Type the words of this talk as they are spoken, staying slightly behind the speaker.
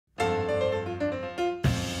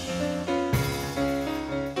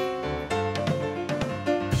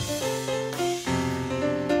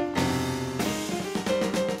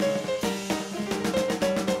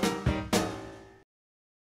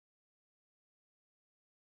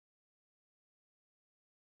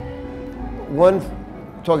one,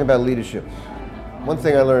 talking about leadership, one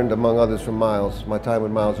thing I learned among others from Miles, my time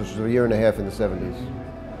with Miles, which was a year and a half in the 70s.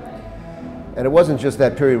 And it wasn't just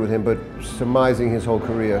that period with him, but surmising his whole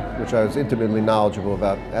career, which I was intimately knowledgeable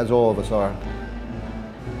about, as all of us are.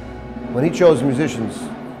 When he chose musicians,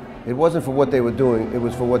 it wasn't for what they were doing, it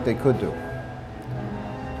was for what they could do.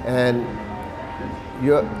 And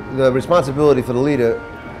the responsibility for the leader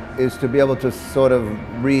is to be able to sort of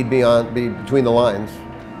read between the lines,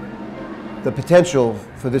 the potential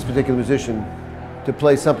for this particular musician to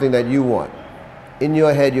play something that you want. In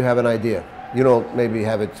your head, you have an idea. You don't maybe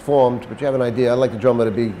have it formed, but you have an idea. I'd like the drummer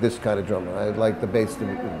to be this kind of drummer. I'd like the bass to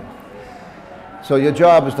be. So your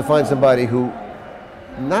job is to find somebody who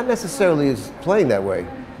not necessarily is playing that way,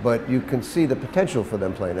 but you can see the potential for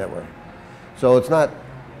them playing that way. So it's not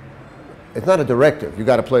a directive. You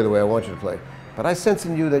got to play the way I want you to play. But I sense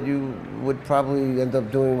in you that you would probably end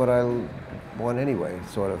up doing what I want anyway,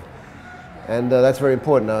 sort of. And that's very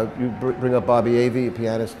important. Now, you bring up Bobby Avey, a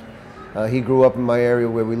pianist. He grew up in my area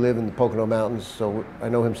where we live in the Pocono Mountains, so I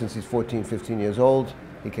know him since he's 14, 15 years old.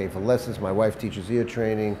 He came for lessons. My wife teaches ear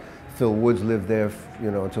training. Phil Woods lived there,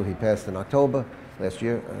 until he passed in October last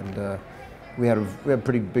year. And we had a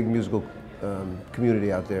pretty big musical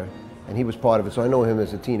community out there, and he was part of it. So I know him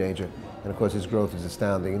as a teenager, and of course his growth is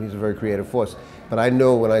astounding, and he's a very creative force. But I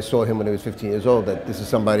know when I saw him when he was 15 years old that this is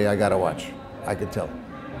somebody I got to watch. I could tell.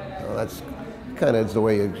 That's kind of the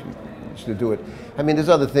way you should do it. I mean, there's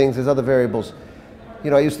other things, there's other variables.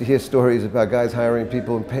 I used to hear stories about guys hiring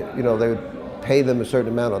people and they would pay them a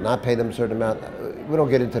certain amount or not pay them a certain amount. We don't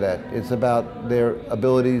get into that. It's about their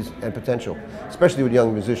abilities and potential, especially with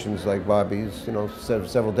young musicians like Bobby. He's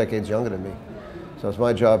several decades younger than me. So it's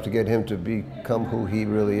my job to get him to become who he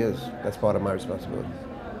really is. That's part of my responsibility.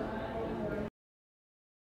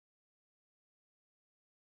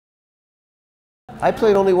 I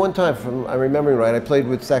played only one time, from I'm remembering right. I played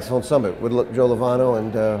with Saxophone Summit with Joe Lovano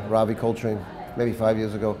and Ravi Coltrane, maybe 5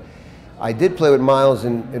 years ago. I did play with Miles,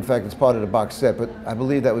 in fact, it's part of the box set, but I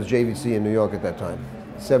believe that was JVC in New York at that time,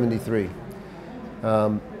 73.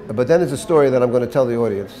 But then there's a story that I'm going to tell the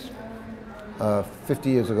audience. 50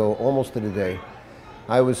 years ago, almost to the day,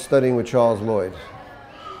 I was studying with Charles Lloyd,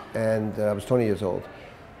 and I was 20 years old.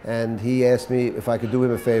 And he asked me if I could do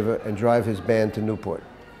him a favor and drive his band to Newport.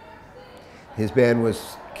 His band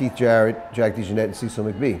was Keith Jarrett, Jack DeJohnette, and Cecil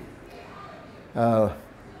McBee.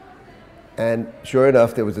 And sure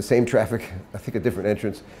enough, there was the same traffic, I think a different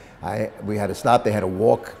entrance. We had to stop, they had to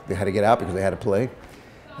walk, they had to get out because they had to play.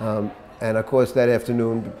 And of course, that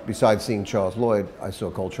afternoon, besides seeing Charles Lloyd, I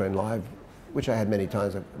saw Coltrane live, which I had many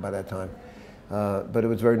times by that time. But it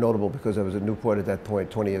was very notable because I was at Newport at that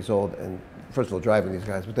point, 20 years old, and first of all, driving these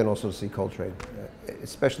guys, but then also to see Coltrane,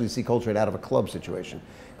 especially see Coltrane out of a club situation.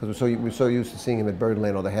 Because we're so used to seeing him at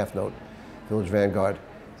Birdland or the Half Note, Village Vanguard,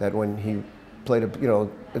 that when he played,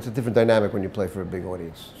 it's a different dynamic when you play for a big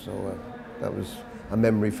audience. So that was a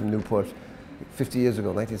memory from Newport 50 years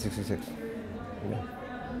ago, 1966. Yeah.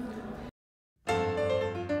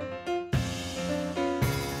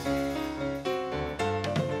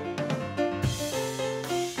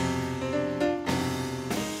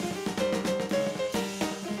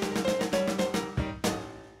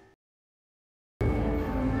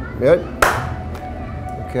 Good?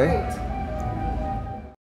 Okay.